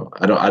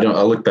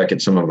look back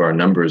at some of our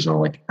numbers and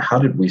I'm like, how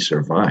did we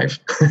survive?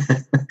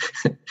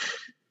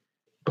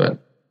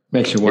 But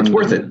makes you wonder. It's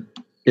worth it.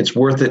 It's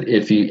worth it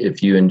if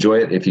you enjoy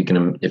it, if you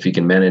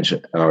can manage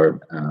our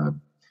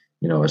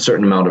a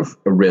certain amount of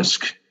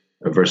risk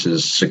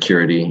versus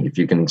security. If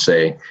you can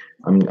say,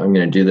 I'm going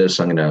to do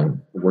this, I'm going to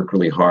work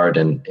really hard,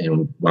 and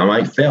I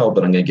might fail,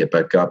 but I'm going to get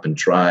back up and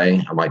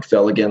try. I might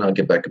fail again, I'll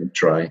get back up and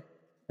try.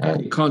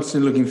 You're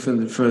constantly looking for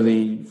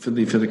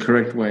the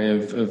correct way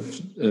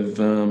of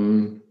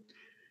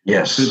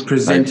yes,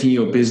 presenting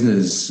your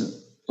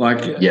business.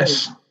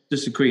 Yes.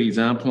 Just a quick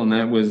example on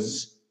that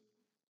was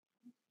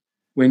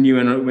when you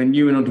went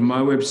onto my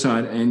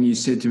website and you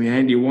said to me,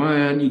 Andy, why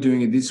aren't you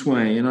doing it this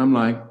way? And I'm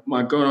like,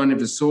 my God, I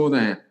never saw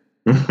that.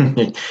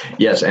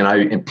 Yes,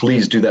 and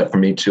please do that for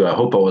me too. I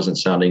hope I wasn't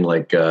sounding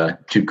like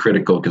too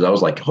critical, because I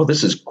was like, oh,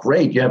 this is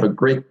great. You have a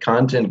great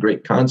content,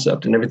 great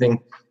concept and everything.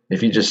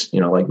 If you just,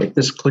 make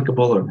this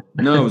clickable or...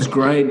 No, it was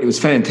great. It was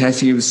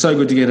fantastic. It was so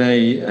good to get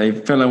a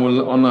fellow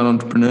online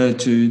entrepreneur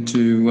to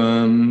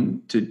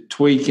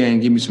tweak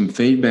and give me some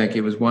feedback.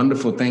 It was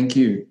wonderful. Thank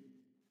you.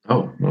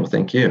 Oh, well,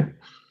 thank you.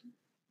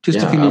 Just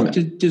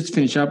to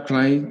finish up,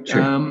 Clay,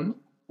 sure.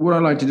 What I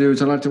like to do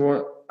is I like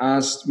to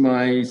ask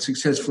my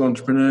successful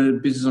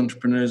business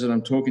entrepreneurs that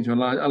I'm talking to,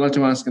 I like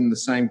to ask them the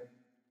same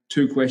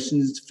 2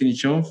 questions to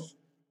finish off.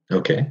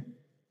 Okay.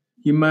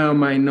 You may or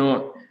may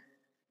not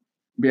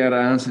be able to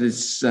answer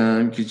this,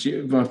 because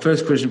my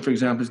first question, for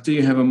example, is, do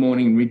you have a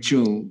morning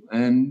ritual?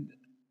 And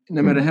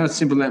no matter how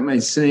simple that may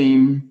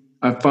seem,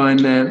 I find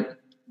that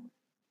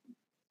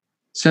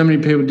so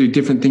many people do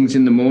different things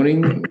in the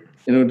morning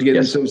in order to get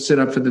themselves set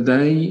up for the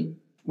day.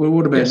 Well,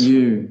 what about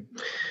you?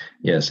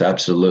 Yes,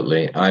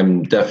 absolutely.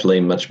 I'm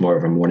definitely much more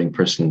of a morning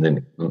person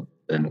than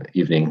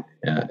evening.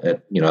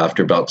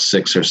 After about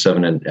 6 or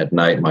 7 at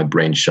night, my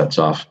brain shuts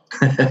off.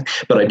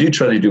 But I do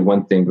try to do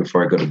one thing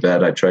before I go to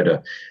bed. I try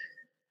to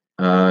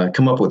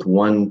come up with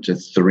 1 to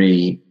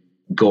 3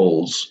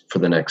 goals for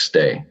the next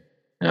day.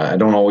 I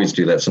don't always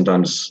do that.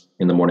 Sometimes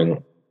in the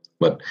morning,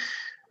 but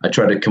I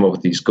try to come up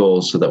with these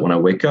goals so that when I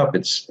wake up,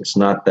 it's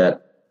not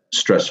that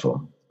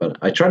stressful. But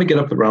I try to get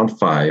up around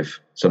 5.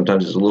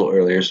 Sometimes it's a little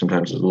earlier,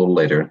 sometimes it's a little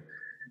later,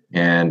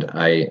 and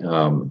I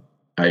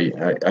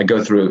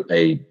go through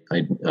a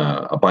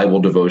Bible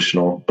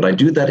devotional, but I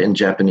do that in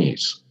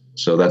Japanese.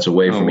 So that's a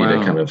way for me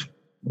to kind of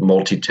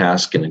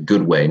multitask in a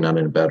good way, not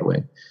in a bad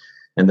way.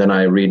 And then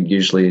I read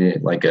usually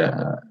like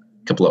a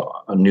couple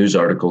of news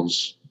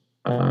articles,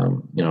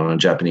 on a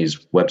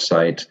Japanese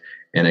website,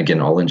 and again,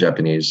 all in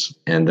Japanese.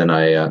 And then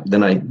I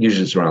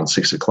usually it's around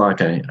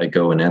 6:00. I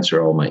go and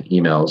answer all my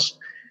emails,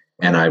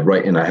 and I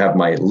write, and I have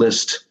my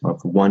list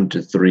of 1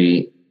 to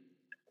 3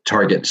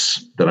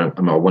 targets that I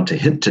want to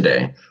hit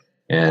today.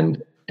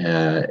 And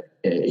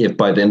if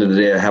by the end of the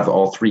day I have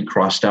all 3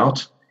 crossed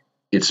out,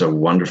 it's a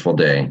wonderful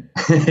day.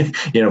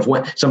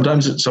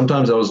 Sometimes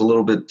I was a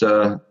little bit,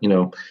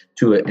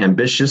 too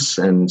ambitious.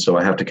 And so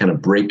I have to kind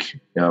of break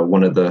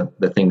one of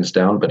the things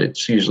down, but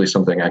it's usually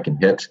something I can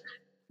hit,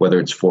 whether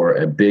it's for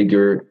a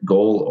bigger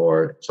goal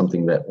or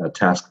a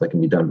task that can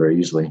be done very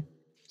easily.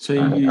 So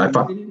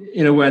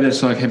in a way,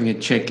 that's like having a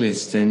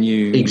checklist, and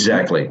you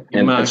exactly.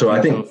 And so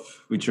I think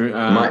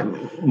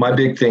my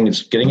big thing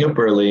is getting up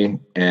early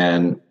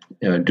and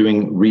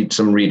read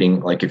some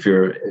reading. Like if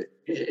you're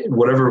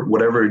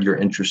whatever you're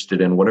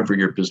interested in, whatever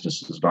your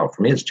business is about.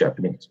 For me, it's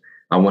Japanese.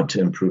 I want to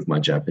improve my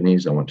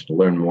Japanese. I want to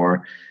learn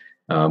more.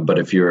 But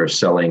if you're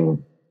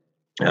selling,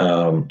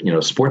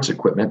 sports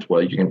equipment,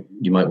 well,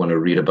 you might want to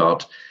read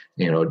about,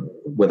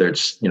 whether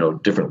it's,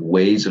 different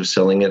ways of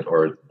selling it,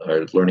 or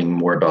learning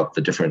more about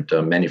the different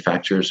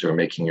manufacturers who are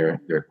making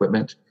your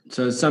equipment.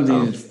 So it's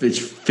something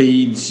which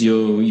feeds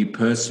you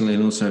personally,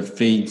 and also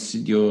feeds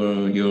your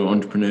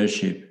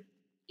entrepreneurship.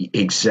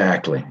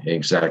 Exactly. I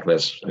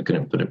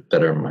couldn't put it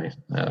better.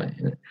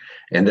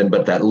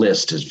 But that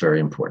list is very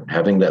important.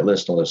 Having that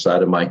list on the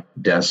side of my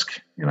desk,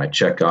 and I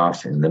check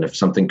off. And then if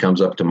something comes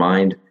up to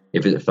mind,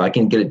 if I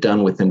can get it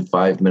done within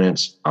 5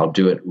 minutes, I'll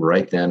do it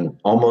right then,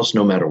 almost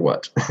no matter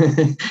what.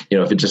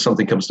 If it just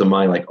something comes to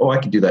mind, like, oh, I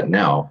can do that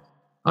now,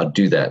 I'll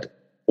do that.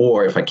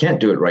 Or if I can't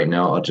do it right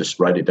now, I'll just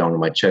write it down on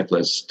my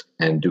checklist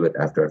and do it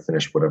after I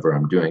finish whatever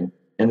I'm doing,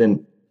 and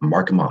then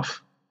mark them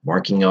off.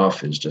 Marking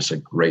off is just a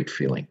great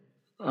feeling.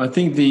 I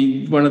think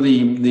one of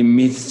the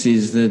myths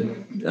is that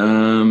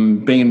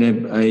being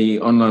an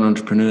online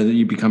entrepreneur, that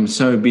you become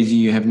so busy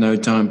you have no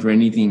time for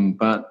anything.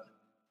 But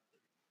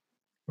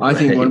I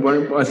think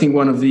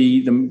one of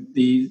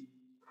the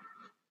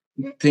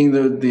thing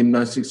that the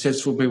most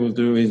successful people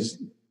do is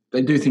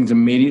they do things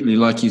immediately,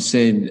 like you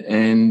said,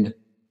 and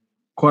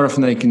quite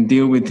often they can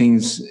deal with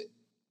things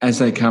as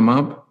they come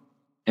up.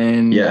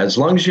 And as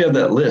long as you have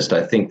that list,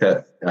 I think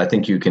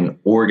you can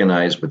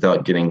organize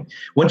without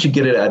once you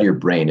get it out of your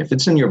brain. If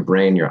it's in your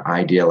brain, your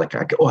idea, like,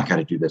 I got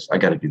to do this, I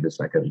got to do this,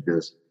 I got to do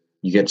this,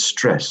 you get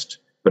stressed.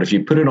 But if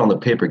you put it on the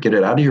paper, get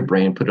it out of your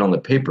brain, put it on the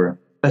paper,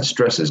 that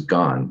stress is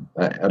gone.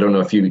 I don't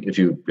know if you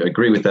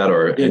agree with that,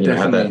 or have that.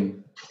 Definitely.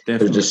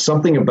 There's just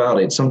something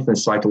about it, something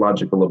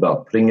psychological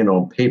about putting it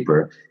on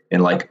paper,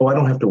 and like, I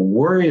don't have to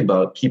worry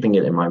about keeping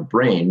it in my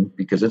brain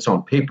because it's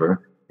on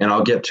paper, and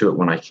I'll get to it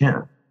when I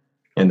can.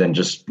 And then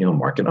just,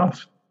 mark it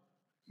off.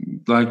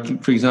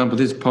 Like, for example,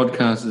 this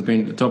podcast has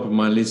been at the top of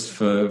my list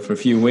for a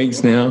few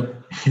weeks now.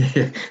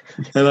 And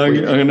I'm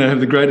going to have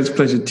the greatest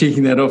pleasure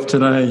ticking that off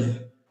today.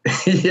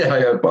 Yeah, I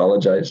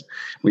apologize.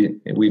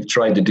 We've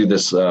tried to do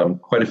this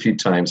quite a few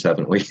times,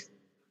 haven't we?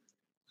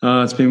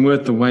 It's been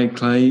worth the wait,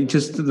 Clay.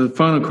 Just the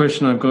final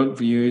question I've got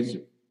for you is,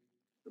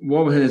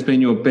 what has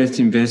been your best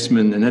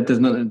investment? And that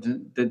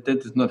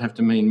does not have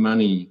to mean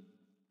money.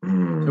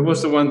 So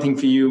what's the one thing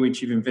for you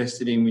which you've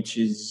invested in which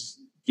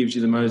gives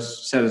you the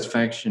most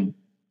satisfaction?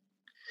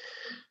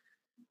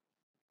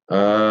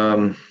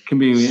 Can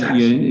be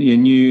your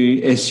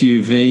new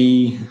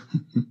SUV.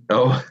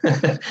 Well,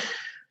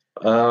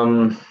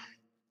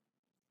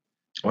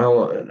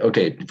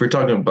 okay. If we're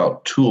talking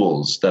about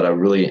tools that I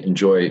really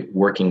enjoy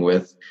working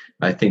with,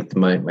 I think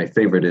my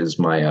favorite is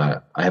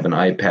I have an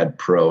iPad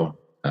Pro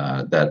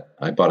that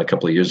I bought a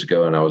couple of years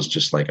ago, and I was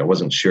just like, I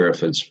wasn't sure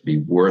if it'd be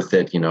worth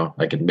it.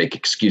 I could make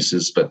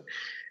excuses, but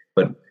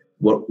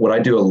what I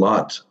do a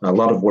lot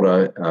of what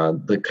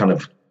the kind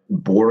of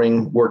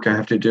boring work I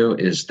have to do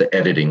is the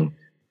editing.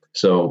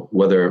 So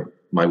whether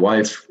my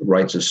wife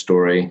writes a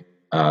story,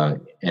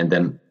 and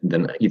then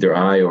either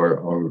I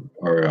or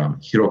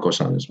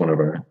Hiroko-san is one of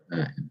our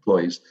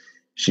employees.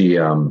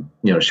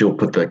 She'll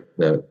put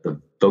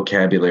the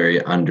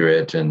vocabulary under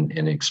it and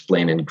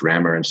explain in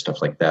grammar and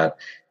stuff like that.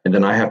 And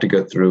then I have to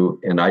go through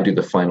and I do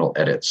the final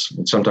edits.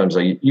 And sometimes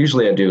I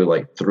do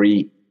like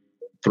three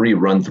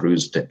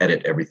run-throughs to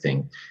edit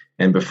everything.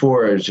 And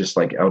before, it was just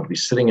like I would be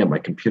sitting at my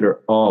computer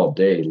all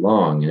day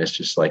long, and it's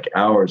just like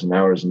hours and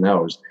hours and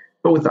hours.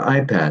 But with the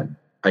iPad,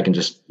 I can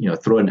just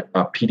throw in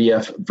a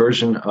PDF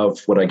version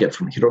of what I get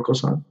from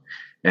Hiroko-san,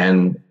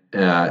 and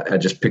I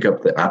just pick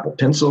up the Apple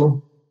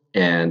Pencil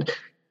and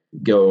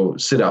go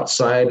sit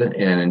outside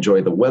and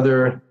enjoy the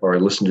weather or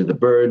listen to the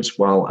birds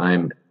while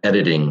I'm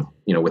editing,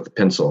 with the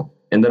pencil.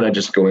 and then I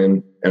just go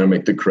in and I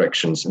make the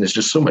corrections, and it's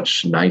just so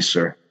much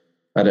nicer.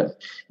 I don't,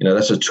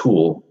 that's a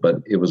tool, but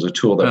it was a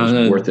tool that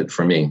was worth it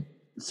for me.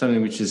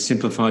 Something which has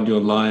simplified your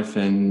life,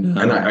 and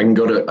I can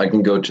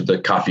go to the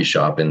coffee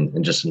shop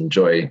and just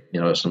enjoy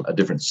a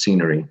different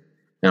scenery.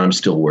 And I'm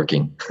still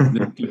working.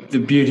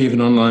 The beauty of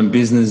an online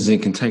business is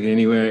it can take it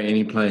anywhere,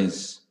 any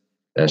place.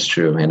 That's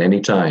true, and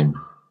anytime.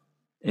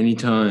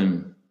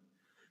 Anytime.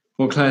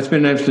 Well, Clay, it's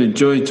been an absolute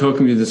joy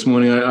talking with you this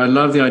morning. I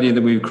love the idea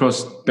that we've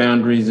crossed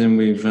boundaries and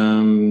we've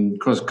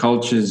crossed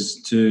cultures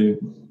to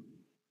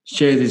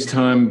share this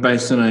time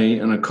based on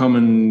a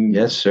common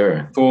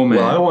format.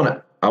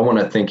 Well, I want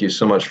to thank you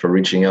so much for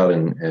reaching out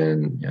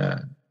and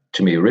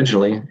to me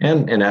originally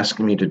and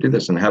asking me to do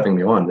this and having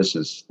me on. This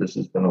has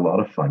been a lot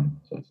of fun.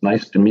 So it's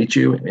nice to meet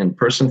you in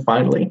person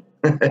finally,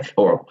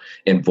 or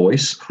in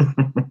voice.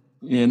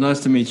 Yeah, nice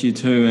to meet you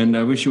too, and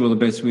I wish you all the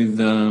best with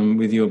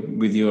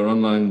your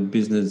online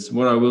business.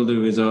 What I will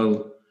do is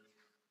I'll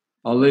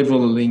leave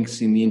all the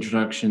links in the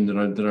introduction that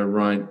I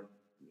write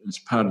as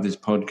part of this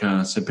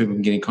podcast, so people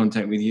can get in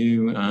contact with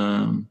you.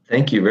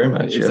 Thank you very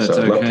much. Yes,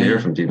 I'd love to hear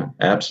from you.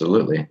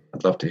 Absolutely,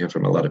 I'd love to hear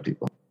from a lot of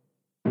people.